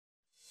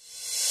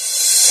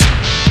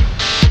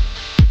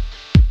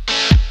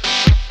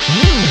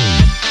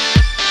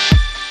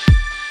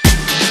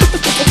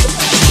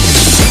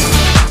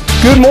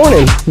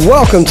morning.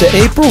 Welcome to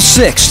April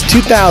 6th,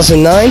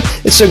 2009.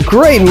 It's a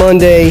great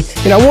Monday,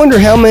 and I wonder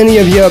how many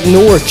of you up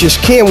north just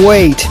can't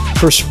wait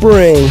for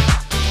spring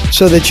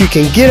so that you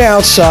can get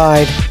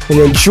outside and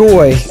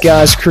enjoy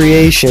God's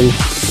creation.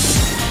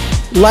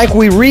 Like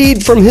we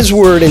read from His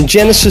Word in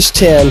Genesis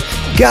 10,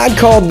 God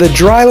called the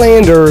dry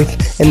land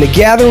earth, and the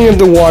gathering of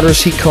the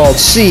waters He called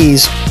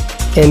seas,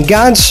 and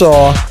God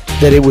saw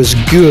that it was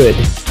good.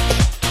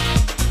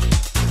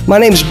 My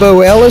name's Bo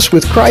Ellis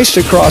with Christ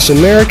Across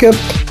America.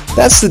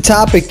 That's the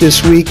topic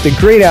this week, the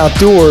great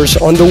outdoors,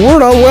 on The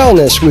Word on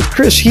Wellness with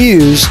Chris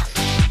Hughes,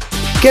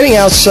 getting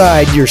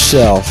outside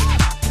yourself.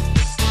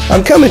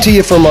 I'm coming to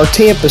you from our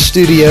Tampa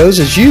studios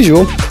as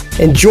usual,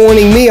 and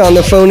joining me on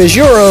the phone is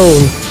your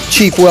own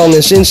Chief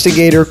Wellness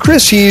Instigator,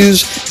 Chris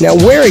Hughes. Now,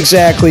 where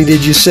exactly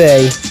did you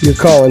say you're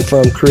calling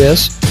from,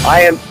 Chris?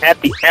 I am at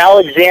the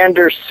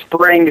Alexander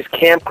Springs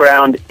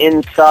Campground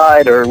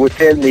inside or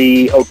within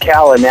the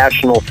Ocala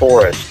National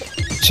Forest.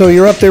 So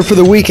you're up there for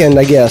the weekend,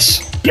 I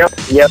guess. Yep,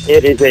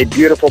 it is a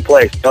beautiful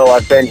place. Oh,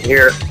 I've been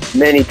here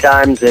many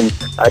times, and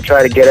I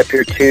try to get up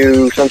here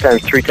 2,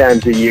 sometimes 3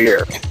 times a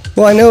year.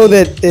 Well, I know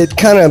that it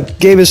kind of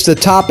gave us the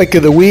topic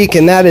of the week,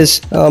 and that is,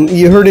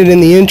 you heard it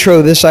in the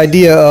intro, this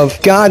idea of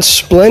God's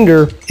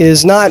splendor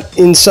is not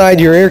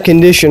inside your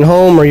air-conditioned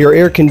home or your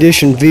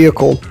air-conditioned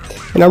vehicle.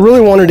 And I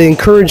really wanted to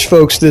encourage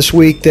folks this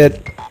week that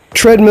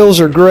treadmills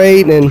are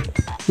great, and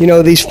you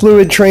know, these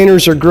fluid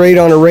trainers are great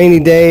on a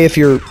rainy day if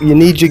you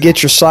need to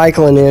get your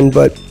cycling in,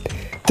 but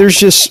there's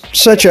just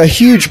such a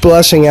huge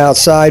blessing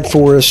outside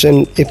for us,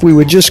 and if we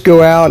would just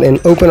go out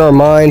and open our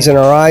minds and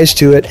our eyes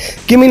to it.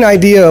 Give me an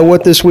idea of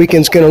what this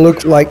weekend's going to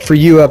look like for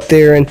you up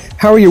there, and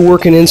how are you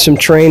working in some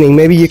training?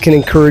 Maybe you can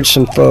encourage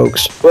some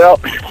folks. Well,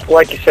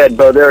 like you said,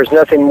 Bo, there is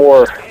nothing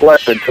more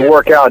blessed to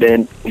work out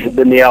in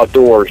than the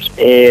outdoors,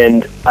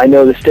 and I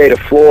know the state of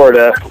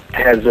Florida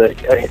has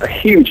a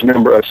huge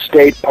number of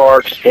state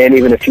parks and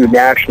even a few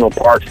national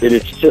parks. It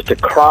is just a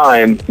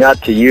crime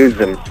not to use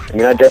them. I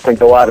mean, I definitely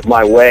go out of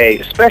my way,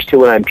 especially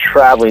when I'm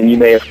traveling. You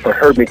may have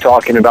heard me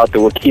talking about the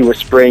Wekiwa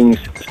Springs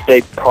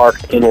State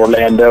Park in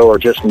Orlando, or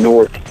just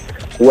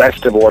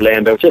northwest of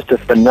Orlando. Just a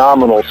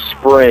phenomenal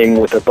spring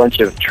with a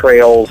bunch of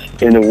trails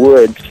in the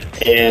woods,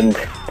 and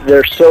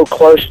they're so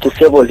close to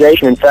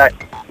civilization. In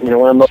fact, you know,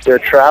 when I'm up there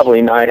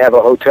traveling, I have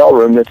a hotel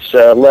room that's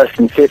less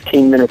than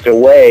 15 minutes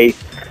away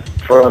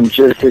from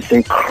just this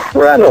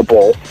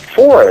incredible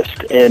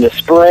forest and a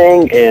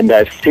spring, and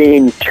I've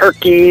seen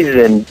turkeys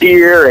and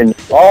deer and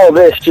all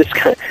this just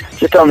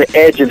on the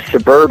edge of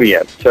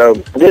suburbia. So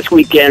this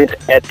weekend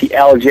at the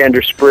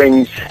Alexander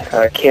Springs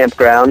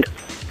campground,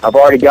 I've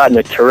already gotten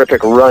a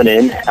terrific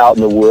run-in out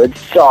in the woods.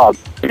 Saw a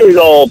big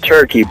old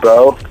turkey,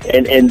 Bo,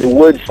 and the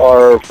woods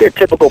they're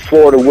typical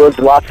Florida woods.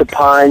 Lots of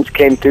pines,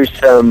 came through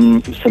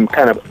some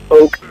kind of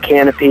oak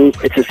canopy.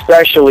 It's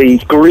especially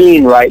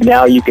green right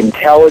now. You can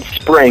tell it's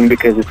spring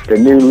because it's the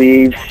new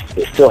leaves.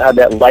 They still have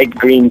that light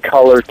green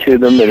color to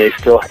them, and they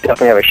still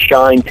definitely have a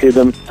shine to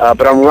them.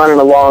 But I'm running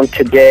along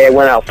today. I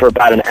went out for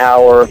about an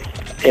hour,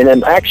 and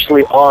I'm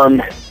actually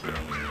on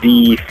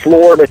the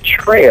Florida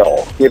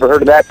Trail. You ever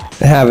heard of that?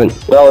 I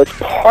haven't. Well,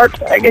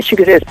 I guess you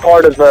could say it's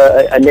part of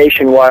a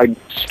nationwide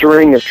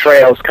string of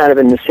trails, kind of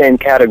in the same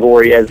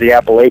category as the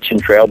Appalachian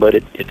Trail, but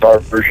it's our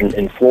version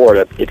in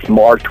Florida. It's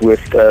marked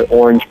with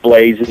orange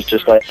blazes,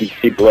 just like you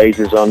see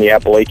blazes on the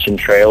Appalachian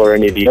Trail or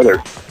any of the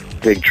other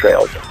big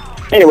trails.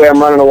 Anyway, I'm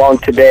running along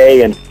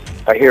today, and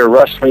I hear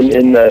rustling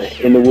in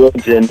the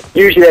woods, and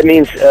usually that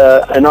means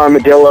an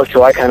armadillo,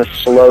 so I kind of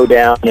slow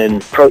down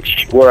and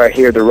approach where I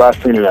hear the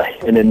rustling, and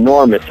an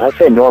enormous, I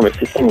say enormous,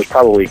 this thing was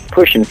probably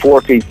pushing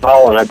 4 feet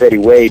tall, and I bet he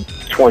weighed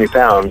 20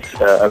 pounds,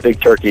 a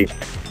big turkey,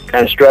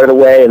 kind of strutted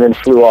away and then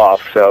flew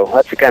off. So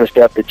that's the kind of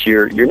stuff that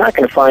you're not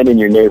going to find in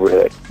your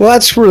neighborhood. Well,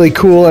 that's really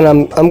cool,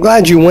 and I'm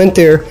glad you went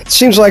there. It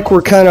seems like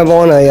we're kind of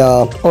on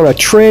a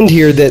trend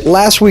here. That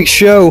last week's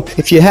show,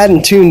 if you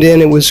hadn't tuned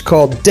in, it was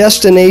called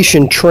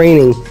Destination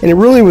Training, and it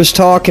really was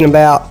talking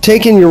about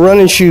taking your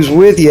running shoes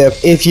with you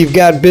if you've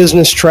got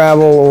business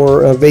travel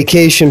or a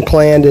vacation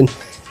planned, and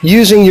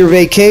using your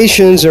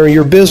vacations or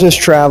your business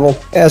travel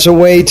as a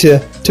way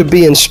to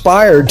be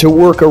inspired to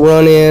work a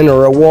run-in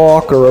or a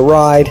walk or a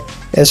ride,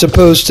 as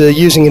opposed to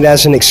using it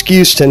as an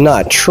excuse to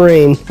not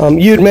train.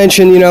 You had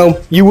mentioned,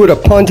 you would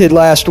have punted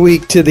last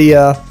week to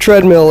the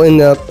treadmill in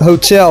the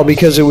hotel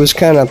because it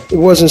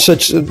wasn't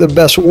such the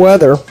best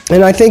weather.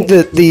 And I think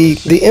that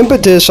the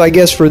impetus, I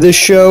guess, for this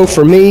show,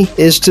 for me,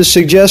 is to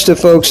suggest to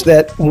folks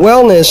that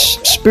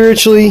wellness,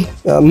 spiritually,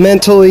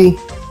 mentally,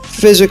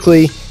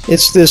 physically,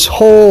 it's this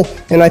whole,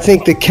 and I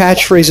think the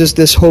catchphrase is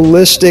this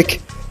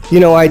holistic,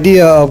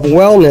 idea of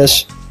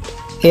wellness.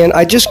 And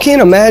I just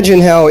can't imagine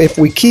how, if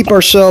we keep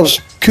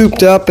ourselves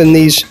cooped up in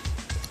these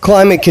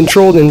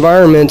climate-controlled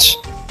environments,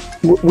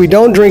 we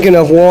don't drink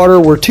enough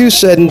water, we're too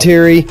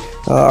sedentary,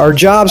 our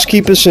jobs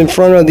keep us in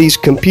front of these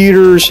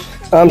computers.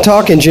 I'm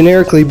talking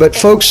generically, but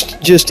folks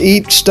just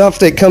eat stuff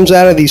that comes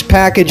out of these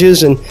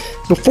packages, and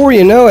before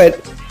you know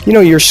it,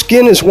 your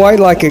skin is white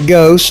like a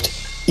ghost.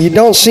 You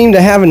don't seem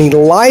to have any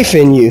life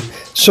in you.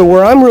 So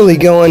where I'm really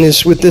going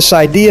is with this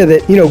idea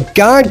that,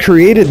 God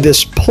created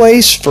this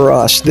place for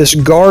us, this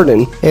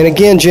garden. And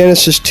again,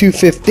 Genesis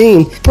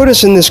 2:15 put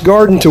us in this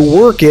garden to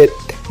work it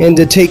and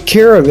to take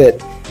care of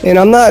it. And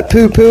I'm not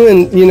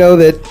poo-pooing,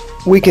 that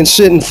we can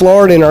sit in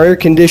Florida in our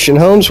air-conditioned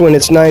homes when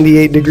it's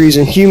 98 degrees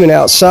and humid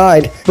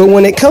outside. But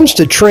when it comes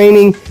to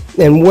training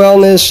and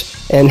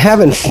wellness and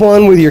having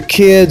fun with your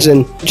kids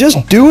and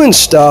just doing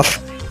stuff,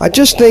 I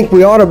just think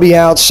we ought to be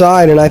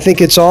outside. And I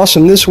think it's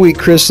awesome this week,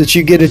 Chris, that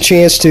you get a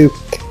chance to,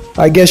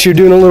 I guess you're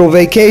doing a little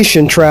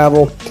vacation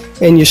travel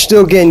and you're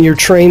still getting your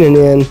training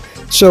in.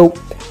 So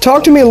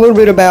talk to me a little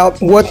bit about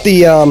what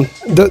the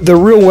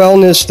real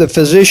wellness, the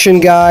physician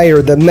guy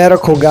or the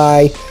medical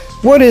guy,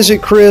 what is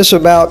it, Chris,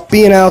 about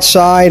being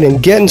outside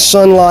and getting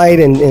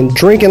sunlight and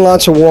drinking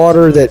lots of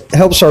water that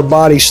helps our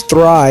bodies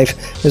thrive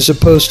as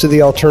opposed to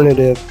the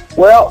alternative?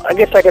 Well, I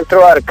guess I can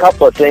throw out a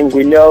couple of things.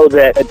 We know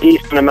that a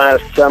decent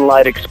amount of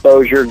sunlight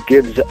exposure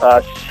gives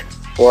us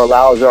or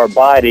allows our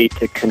body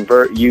to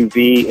convert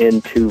UV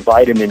into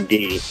vitamin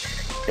D.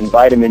 And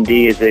vitamin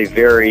D is a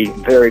very,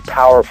 very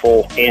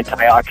powerful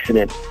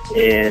antioxidant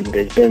and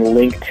has been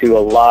linked to a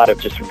lot of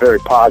just very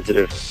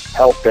positive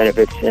health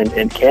benefits,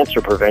 and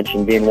cancer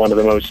prevention being one of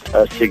the most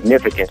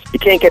significant. You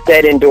can't get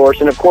that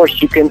indoors, and of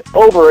course you can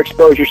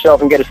overexpose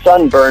yourself and get a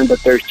sunburn,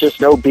 but there's just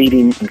no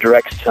beating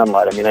direct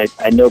sunlight. I mean,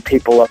 I know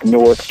people up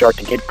north start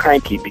to get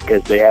cranky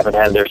because they haven't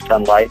had their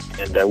sunlight,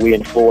 and we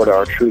in Florida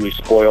are truly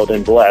spoiled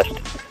and blessed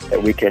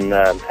that we can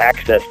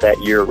access that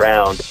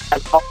year-round.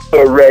 I've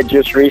also read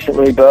just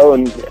recently, Bo,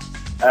 and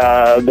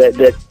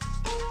that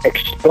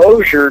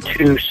exposure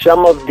to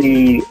some of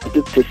the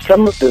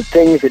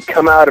things that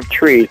come out of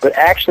trees, but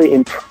actually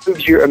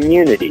improves your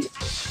immunity.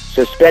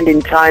 So spending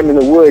time in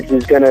the woods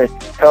is going to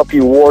help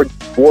you ward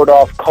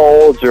off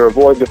colds or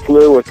avoid the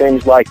flu or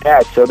things like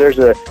that. So there's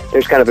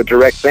kind of a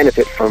direct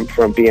benefit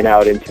from being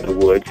out into the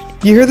woods.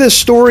 You hear this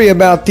story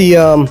about the,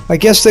 I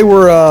guess they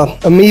were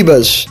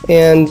amoebas,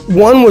 and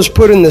one was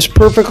put in this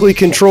perfectly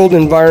controlled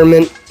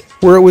environment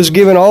where it was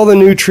given all the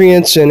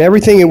nutrients and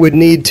everything it would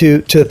need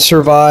to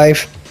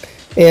survive,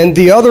 and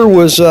the other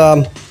was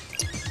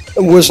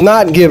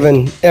not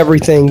given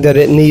everything that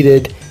it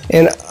needed.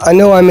 And I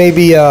know I may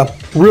be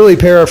really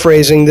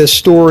paraphrasing this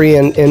story,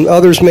 and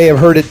others may have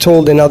heard it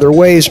told in other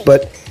ways,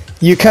 but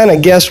you kind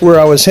of guessed where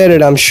I was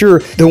headed, I'm sure.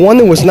 The one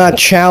that was not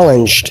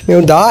challenged,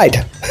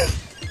 died.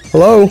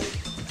 Hello?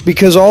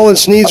 Because all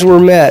its needs were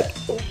met.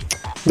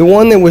 The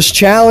one that was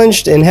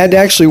challenged and had to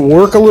actually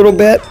work a little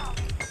bit,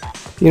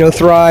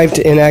 thrived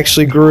and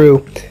actually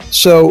grew.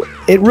 So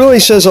it really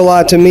says a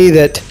lot to me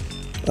that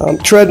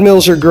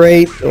treadmills are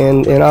great,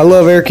 and I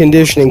love air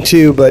conditioning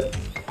too, but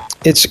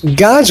it's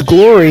God's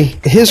glory,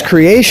 His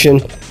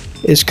creation,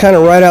 is kind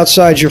of right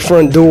outside your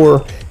front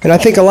door. And I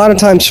think a lot of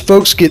times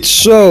folks get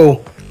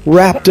so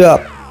wrapped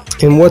up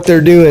in what they're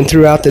doing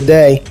throughout the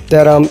day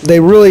that they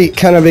really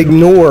kind of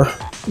ignore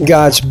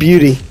God's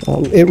beauty.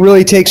 It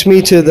really takes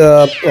me to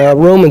the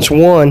Romans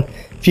 1.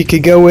 If you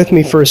could go with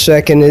me for a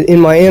second. In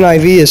my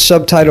NIV is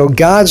subtitled,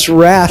 God's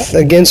Wrath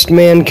Against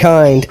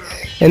Mankind.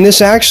 And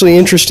this actually,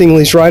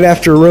 interestingly, is right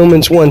after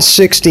Romans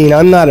 1:16.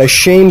 I'm not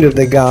ashamed of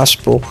the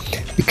gospel,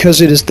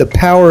 because it is the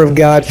power of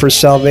God for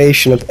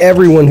salvation of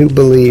everyone who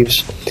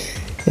believes.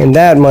 And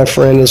that, my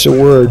friend, is a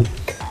word.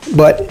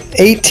 But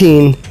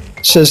 18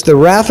 says, the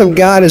wrath of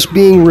God is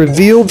being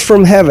revealed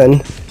from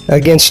heaven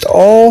against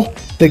all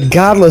the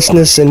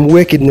godlessness and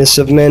wickedness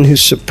of men who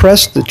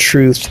suppress the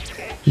truth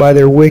by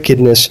their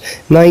wickedness.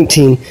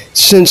 19,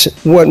 since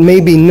what may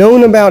be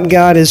known about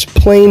God is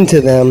plain to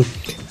them,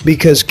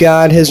 because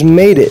God has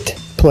made it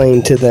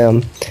plain to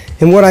them.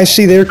 And what I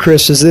see there,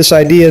 Chris, is this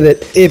idea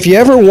that if you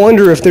ever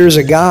wonder if there's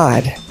a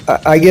God,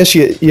 I guess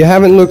you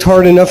haven't looked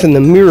hard enough in the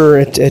mirror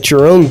at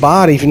your own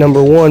body,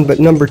 number one, but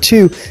number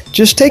two,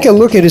 just take a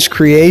look at His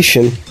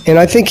creation. And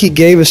I think He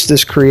gave us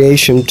this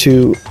creation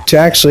to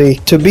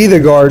be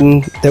the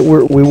garden that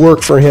we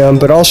work for Him,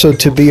 but also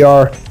to be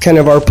our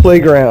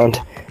playground.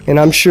 And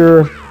I'm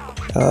sure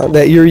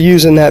that you're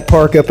using that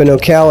park up in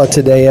Ocala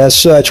today as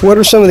such. What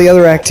are some of the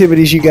other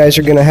activities you guys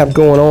are going to have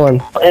going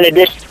on? In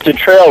addition to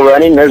trail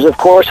running, there's, of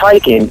course,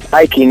 hiking.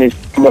 Hiking is,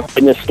 from a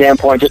fitness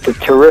standpoint, just a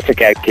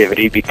terrific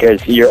activity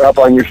because you're up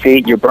on your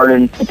feet, you're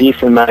burning a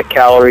decent amount of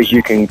calories.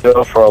 You can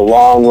go for a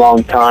long,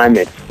 long time.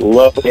 It's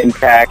low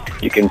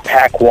impact. You can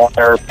pack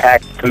water,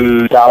 pack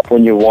food, stop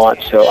when you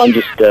want. So I'm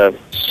just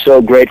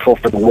so grateful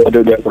for the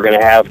weather that we're going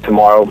to have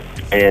tomorrow.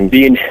 And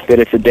being that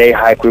it's a day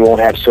hike, we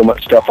won't have so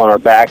much stuff on our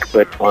back,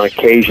 but on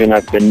occasion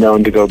I've been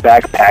known to go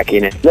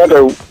backpacking.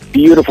 Another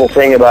beautiful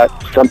thing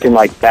about something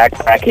like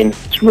backpacking,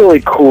 it's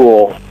really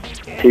cool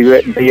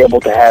to be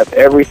able to have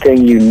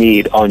everything you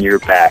need on your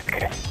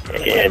back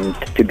and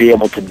to be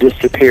able to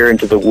disappear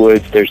into the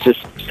woods. There's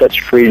just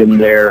such freedom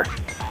there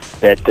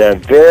that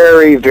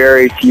very,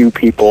 very few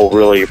people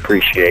really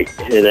appreciate.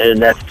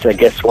 And that's, I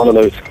guess, one of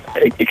those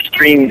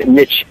extreme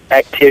niche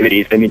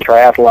activities. I mean,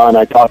 triathlon,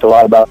 I talked a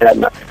lot about that.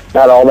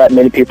 Not all that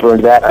many people are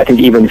into that. I think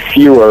even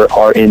fewer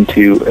are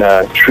into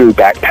true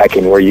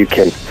backpacking, where you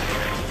can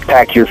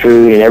pack your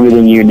food and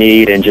everything you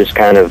need and just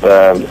kind of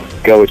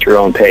go at your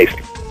own pace.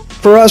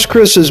 For us,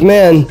 Chris, as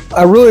men,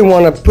 I really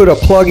want to put a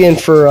plug in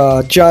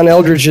for John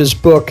Eldridge's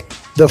book,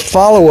 the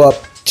follow-up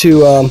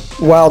to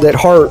Wild at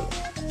Heart,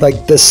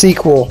 like the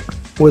sequel,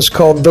 was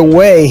called The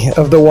Way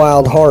of the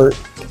Wild Heart.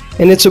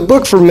 And it's a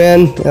book for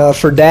men,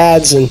 for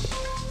dads and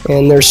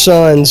their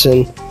sons.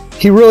 And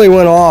he really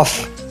went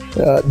off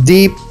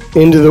deep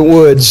into the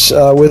woods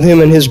with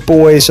him and his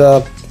boys.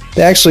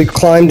 They actually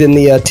climbed in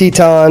the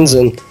Tetons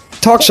and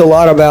talks a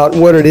lot about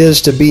what it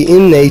is to be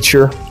in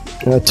nature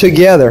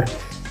together.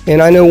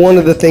 And I know one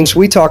of the things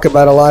we talk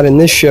about a lot in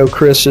this show,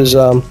 Chris, is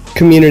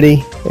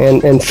community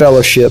and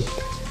fellowship.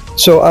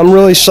 So I'm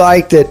really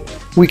psyched that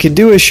we could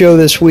do a show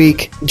this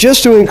week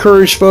just to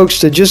encourage folks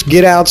to just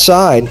get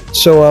outside.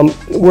 So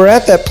we're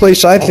at that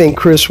place, I think,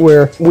 Chris,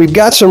 where we've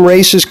got some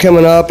races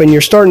coming up and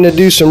you're starting to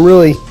do some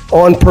really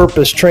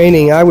on-purpose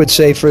training, I would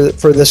say, for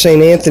the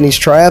St. Anthony's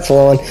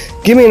Triathlon.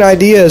 Give me an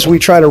idea as we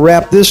try to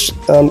wrap this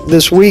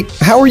week.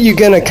 How are you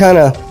going to kind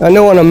of, I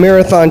know on a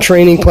marathon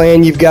training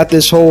plan, you've got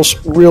this whole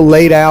real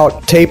laid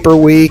out taper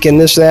week and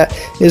this, that.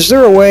 Is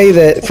there a way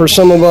that for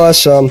some of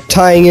us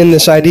tying in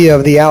this idea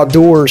of the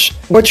outdoors,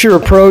 what's your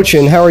approach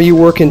and how are you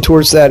working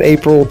towards that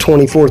April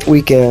 24th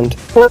weekend?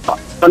 Well,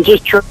 I'm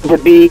just trying to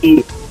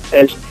be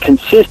as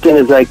consistent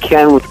as I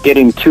can with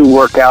getting 2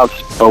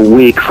 workouts a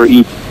week for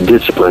each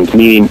discipline,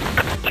 meaning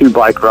 2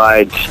 bike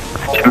rides,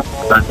 2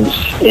 runs,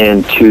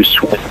 and 2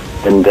 swims,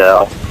 and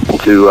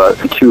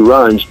 2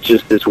 runs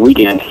just this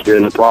weekend here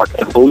in the park.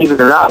 And believe it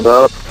or not,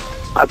 Bo,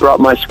 I brought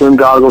my swim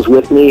goggles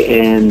with me,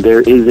 and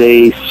there is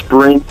a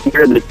spring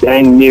here that's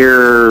dang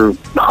near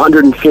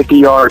 150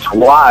 yards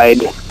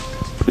wide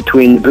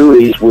between the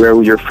buoys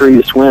where you're free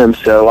to swim,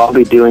 so I'll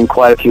be doing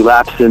quite a few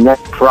laps in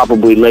that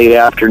probably late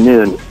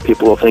afternoon.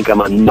 People will think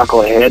I'm a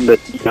knucklehead, but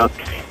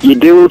you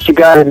do what you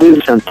gotta do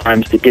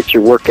sometimes to get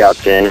your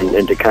workouts in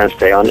and to kind of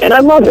stay on. And I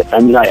love it. I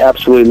mean, I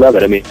absolutely love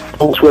it. I mean,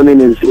 full swimming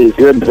is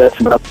good, but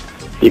that's about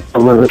the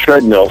equivalent of a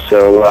treadmill.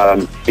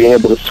 So being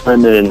able to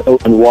swim in an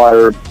open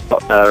water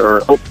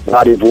or open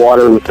body of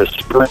water with a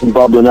spring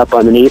bubbling up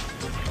underneath,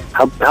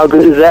 how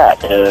good is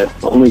that?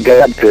 Only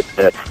God could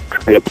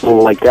create a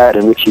pool like that,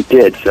 in which he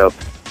did. So,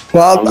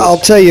 well, I'll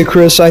tell you,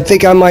 Chris, I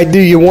think I might do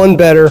you one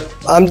better.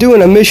 I'm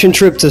doing a mission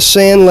trip to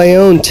San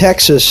Leon,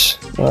 Texas,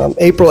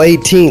 April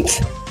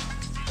 18th,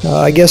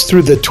 I guess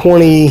through the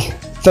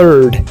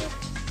 23rd.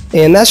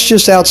 And that's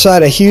just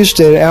outside of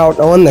Houston, out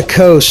on the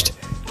coast,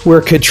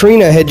 where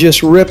Katrina had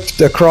just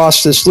ripped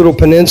across this little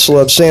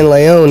peninsula of San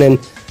Leon,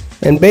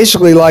 and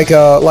basically like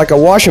a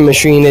washing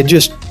machine, it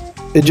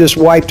just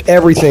wiped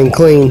everything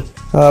clean.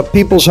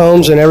 People's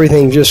homes and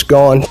everything just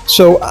gone.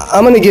 So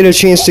I'm going to get a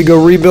chance to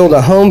go rebuild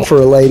a home for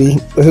a lady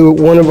who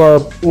one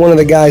of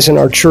the guys in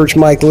our church,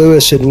 Mike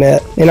Lewis, had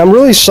met. And I'm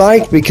really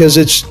psyched because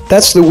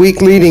that's the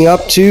week leading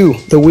up to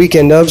the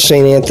weekend of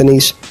St.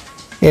 Anthony's.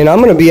 And I'm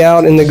going to be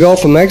out in the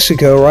Gulf of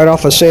Mexico right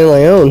off of San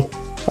Leon.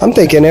 I'm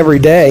thinking every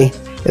day,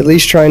 at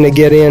least trying to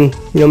get in,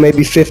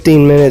 maybe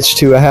 15 minutes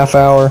to a half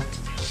hour.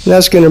 And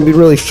that's going to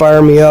really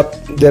fire me up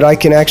that I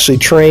can actually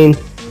train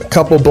a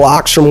couple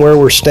blocks from where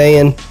we're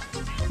staying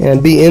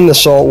and be in the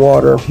salt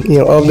water,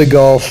 of the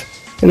Gulf,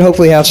 and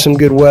hopefully have some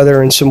good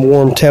weather and some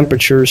warm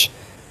temperatures.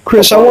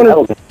 Chris, I want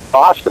to...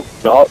 Awesome.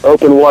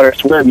 Open water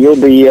swim. You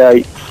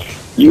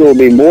will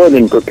be more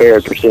than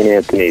prepared for St.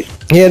 Anthony's.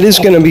 Yeah, it is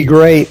going to be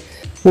great.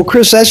 Well,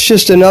 Chris, that's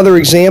just another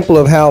example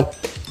of how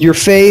your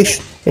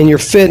faith and your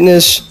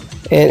fitness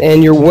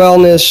and your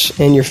wellness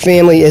and your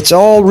family, it's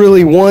all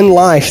really one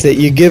life that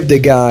you give to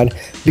God,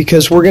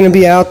 because we're going to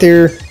be out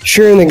there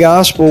sharing the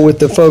gospel with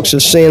the folks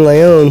of San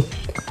Leon,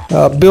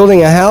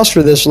 building a house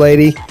for this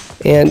lady,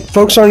 and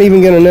folks aren't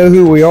even going to know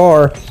who we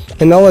are,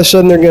 and all of a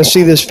sudden they're going to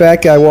see this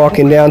fat guy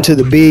walking down to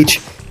the beach,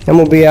 and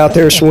we'll be out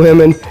there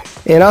swimming,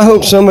 and I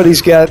hope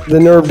somebody's got the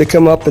nerve to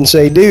come up and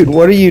say, dude,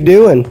 what are you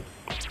doing?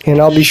 And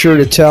I'll be sure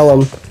to tell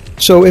them.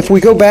 So if we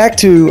go back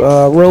to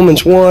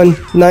Romans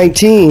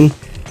 1:19,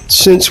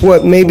 since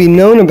what may be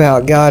known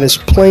about God is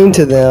plain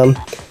to them,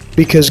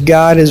 because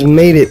God has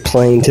made it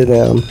plain to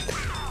them.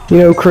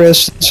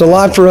 Chris, it's a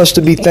lot for us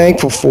to be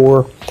thankful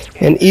for.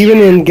 And even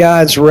in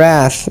God's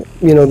wrath,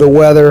 the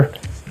weather,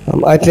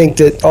 I think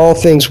that all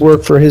things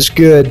work for his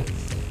good.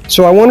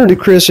 So I wondered,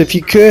 Chris, if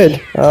you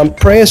could,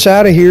 pray us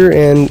out of here,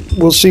 and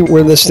we'll see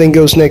where this thing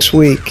goes next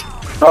week.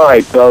 All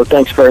right, Bo,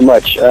 thanks very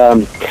much.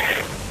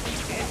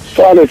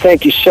 Father,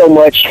 thank you so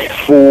much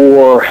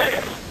for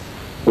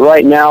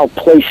right now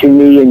placing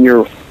me in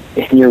your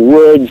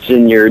woods,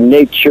 in your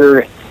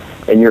nature,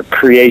 and your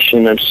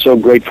creation. I'm so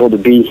grateful to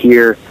be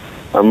here.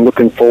 I'm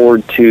looking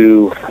forward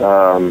to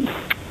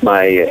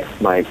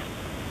my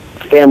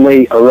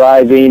family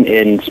arriving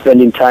and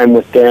spending time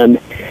with them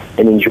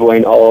and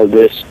enjoying all of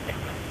this.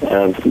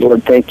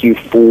 Lord, thank you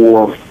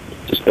for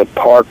just the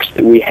parks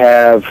that we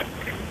have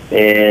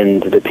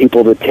and the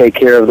people that take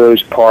care of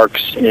those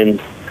parks, and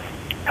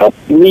help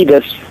lead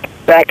us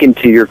back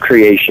into your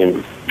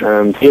creation.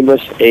 Give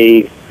us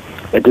a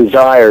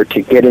desire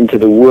to get into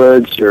the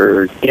woods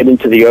or get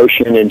into the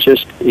ocean and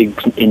just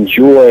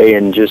enjoy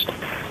and just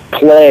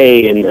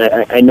play, and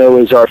I know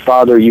as our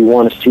Father, you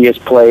want to see us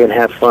play and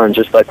have fun,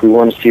 just like we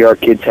want to see our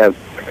kids have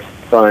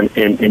fun,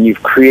 and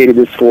you've created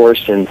this for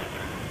us, and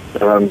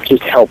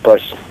just help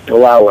us,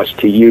 allow us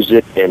to use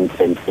it and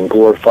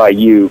glorify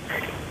you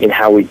in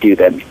how we do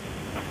that.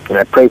 And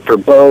I pray for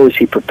Bo as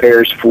he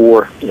prepares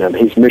for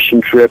his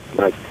mission trip.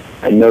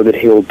 I know that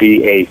he'll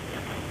be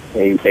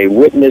a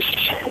witness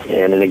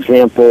and an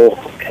example,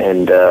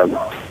 and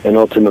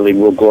ultimately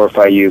will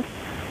glorify you.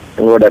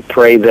 And Lord, I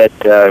pray that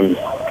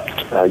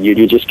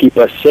you just keep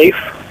us safe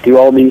through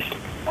all these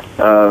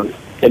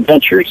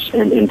adventures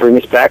and bring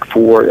us back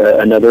for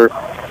another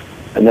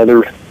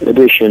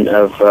edition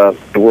of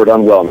the Word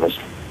on Wellness.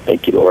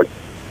 Thank you, Lord.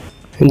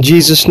 In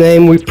Jesus'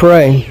 name we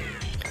pray.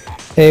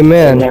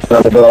 Amen. Amen,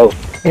 Brother Bo.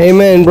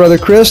 Amen, Brother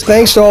Chris.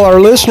 Thanks to all our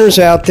listeners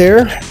out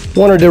there.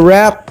 Wanted to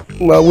wrap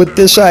with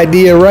this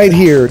idea right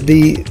here.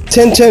 The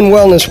 1010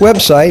 Wellness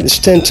website is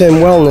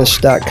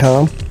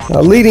 1010wellness.com,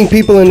 leading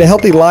people into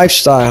healthy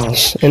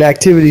lifestyles and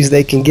activities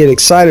they can get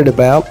excited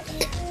about.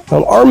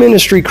 Our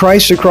ministry,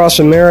 Christ Across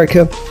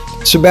America,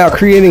 it's about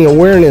creating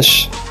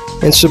awareness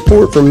and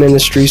support for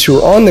ministries who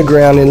are on the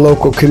ground in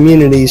local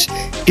communities,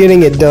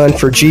 getting it done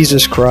for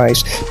Jesus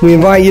Christ. We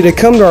invite you to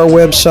come to our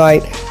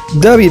website,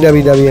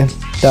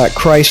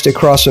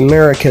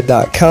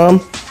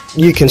 www.christacrossamerica.com.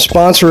 You can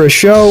sponsor a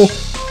show,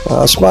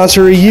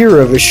 sponsor a year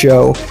of a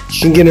show.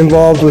 You can get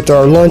involved with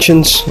our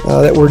luncheons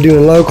that we're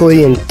doing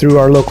locally and through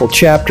our local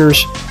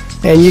chapters.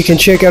 And you can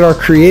check out our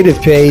creative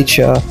page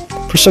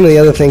for some of the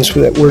other things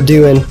that we're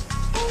doing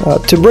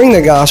to bring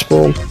the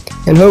gospel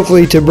and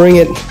hopefully to bring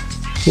it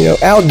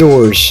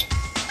outdoors.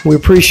 We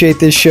appreciate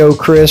this show,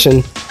 Chris,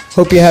 and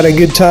hope you had a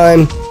good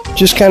time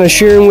just kind of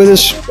sharing with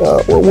us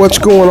what's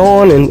going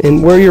on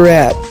and where you're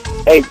at.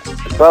 Hey,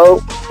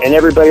 Bo, and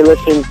everybody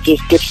listening,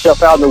 just get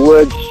yourself out in the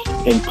woods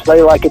and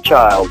play like a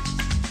child.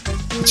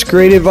 It's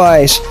great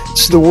advice.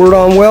 It's the Word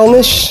on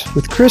Wellness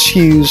with Chris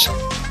Hughes.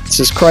 This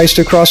is Christ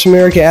Across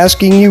America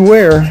asking you,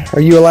 where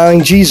are you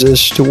allowing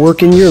Jesus to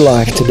work in your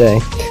life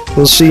today?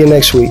 We'll see you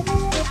next week.